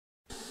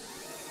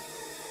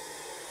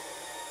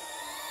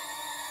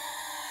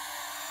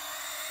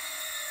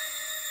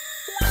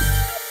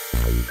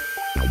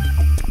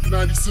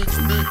96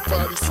 big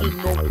body sitting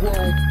on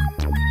chrome.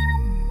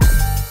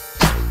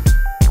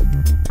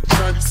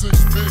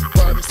 96 big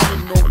body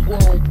sitting on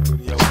chrome.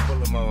 Yo,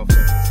 full of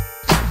motherfuckers.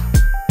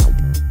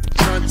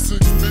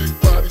 96 big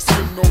body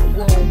sitting on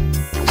chrome.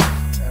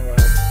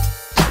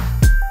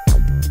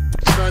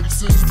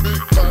 96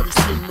 big body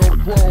sitting on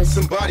chrome.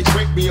 Somebody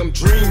wake me, I'm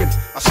dreaming.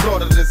 I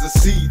started as a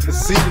seed, the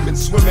semen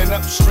swimming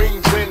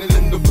upstream, landing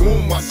in the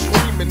womb. I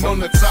screaming on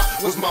the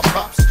top was my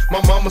pops.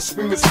 My mama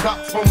screaming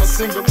stop from a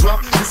single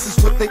drop. This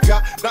is what they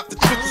got, not the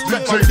truth.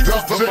 But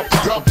my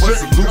papa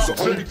was a loser.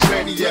 Only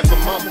plan he had for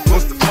mama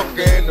was the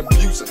fucker and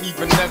abuser.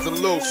 Even as a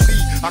little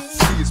seed, I could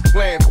see his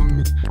plan for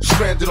me.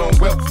 Stranded on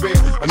welfare,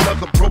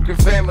 another broken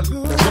family.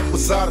 What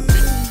was I to be?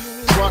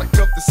 Product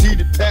of this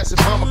heated passion,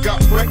 mama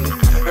got pregnant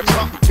and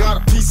papa got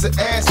a piece of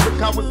ass. Look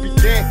how it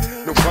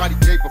began. Nobody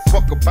gave a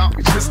fuck about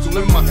me. Pistol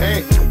in my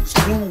hand. This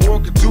cruel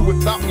world could do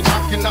without me.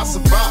 How can I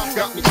survive?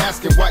 Got me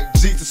asking white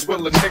Jesus,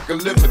 will a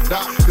nigga live or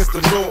die? Cause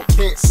the Lord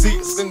can't see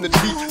us in the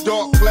deep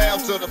dark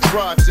clouds of the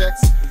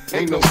projects.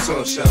 Ain't no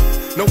sunshine,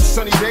 no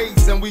sunny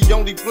days, and we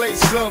only play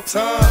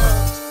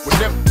sometimes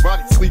when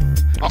everybody's sleeping.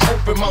 I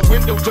open my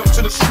window, jump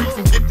to the street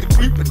and get the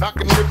creeping. I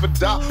can live or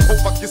die,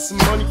 hope I get some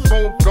money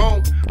before I'm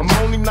gone. I'm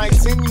only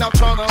 19, now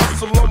trying to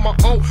hustle on my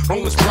own.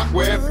 On this block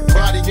where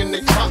everybody in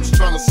their pops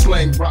trying to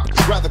slang rock.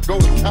 Rather go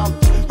to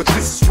college, but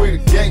this is where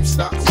the game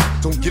stops.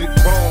 Don't get it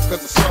wrong,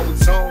 cause it's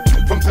always on.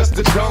 From Pest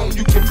to Dome,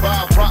 you can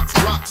buy rocks,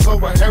 blocks, or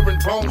a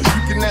herringbone.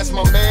 You can ask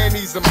my man,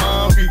 he's a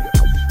mind reader.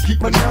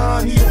 Keep my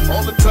 9 here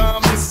all the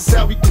time, this is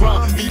how we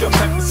grind. Meet up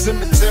at the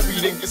cemetery,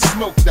 then get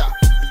smoked out.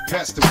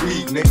 Pass the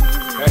weed, nigga.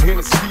 That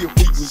Hennessy of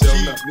weed was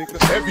cheap, nigga.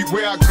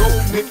 Everywhere I go,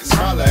 niggas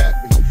holler at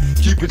me.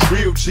 Keep it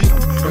real, G.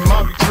 And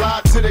my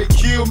reply till they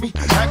kill me.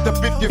 Act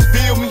up if you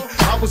feel me.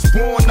 I was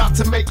born not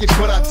to make it,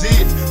 but I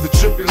did. The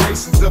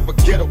tribulations of a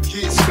ghetto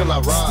kid, still I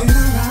ride.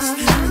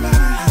 Still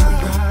I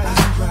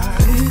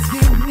ride. It's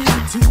getting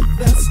into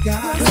the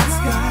sky.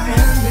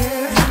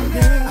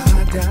 And then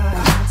I die.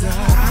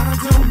 I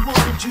don't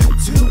want you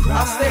to cry.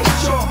 I stay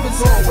sharp as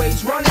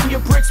always, running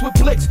your bricks with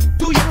blicks.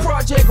 Do your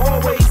project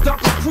always,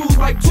 dumping crews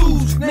like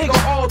twos. Nigga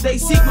all day,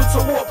 secrets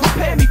of war,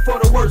 prepare me for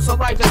the worst. A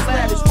life that's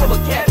lavish, full of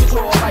cabbage,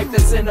 or a life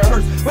that's in the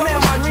hearse. But now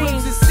my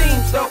dreams, it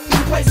seems though,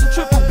 you play some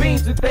triple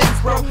beams and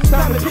things, bro.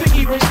 Diamond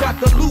Piggy ring got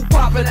the loot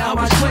popping out.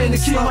 My train to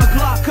keep my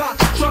Glock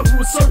cocked. Trouble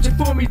was searching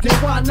for me, then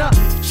why not?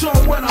 Show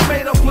what I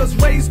made up was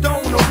raised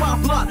on my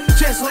block.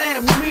 Chancellor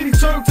Ave with me, he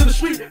turned to the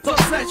street. Thought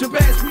snatch your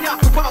bags,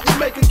 preoccupied with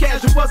making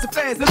cash and busting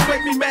fans. That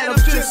make me mad, I'm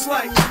just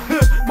like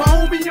my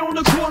homie on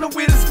the corner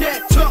with his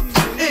gat tucked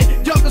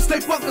in. Y'all can stay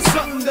fucking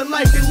something that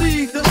life can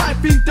lead. The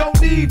life he don't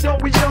need,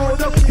 don't we all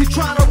know? He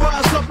trying to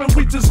rise up and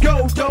we just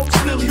go, don't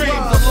still he dreams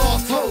of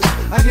lost hope.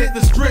 I hit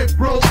the strip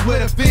broke where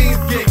the fiends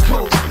get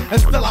cold. And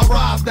still I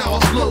rise, now I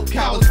float,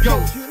 cowards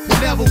ghost.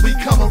 Whenever we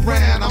come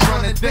around, I'm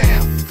running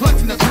down.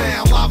 Clutching the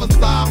pound, lava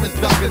sirens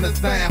ducking the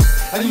sound.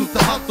 I used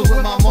to hustle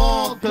with my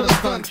mom till the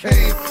sun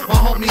came. My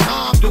homie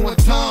Ham doing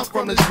time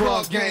from this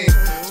drug game.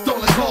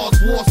 Stolen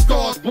cars, war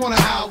stars, born an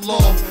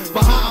outlaw.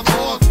 Behind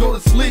bars, go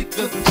to sleep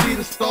just to see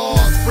the stars.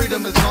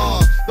 Freedom is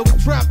hard, though we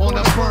trap on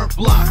that burnt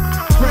block.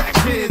 Crack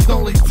kids,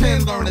 only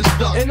 10 learning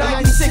stuff. In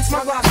 96,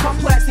 my rocks, my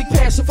plastic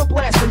passion for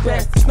blasting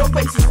bastards. No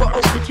faces for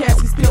open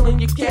caskets, stealing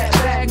your cat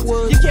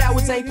backwards. Your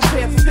cowards ain't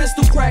prepared for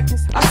pistol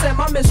practice. I sent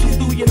my missiles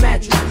through your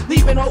mattress,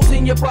 leaving holes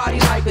in your body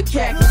like a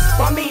cactus.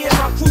 By me and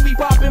my crew be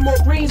popping more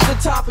greens the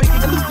topic.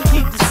 And loot to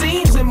keep the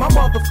seams in my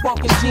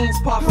motherfucking jeans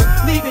popping.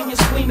 Leaving your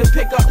spleen to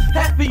pick up.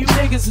 Half of you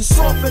niggas is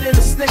softer than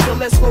a snicker.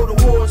 Let's go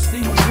to war,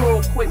 see who's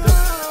real quicker.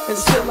 And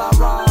still I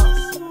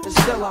rise, and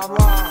still I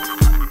rise.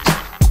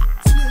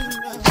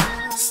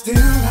 Still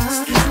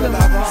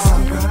I rise.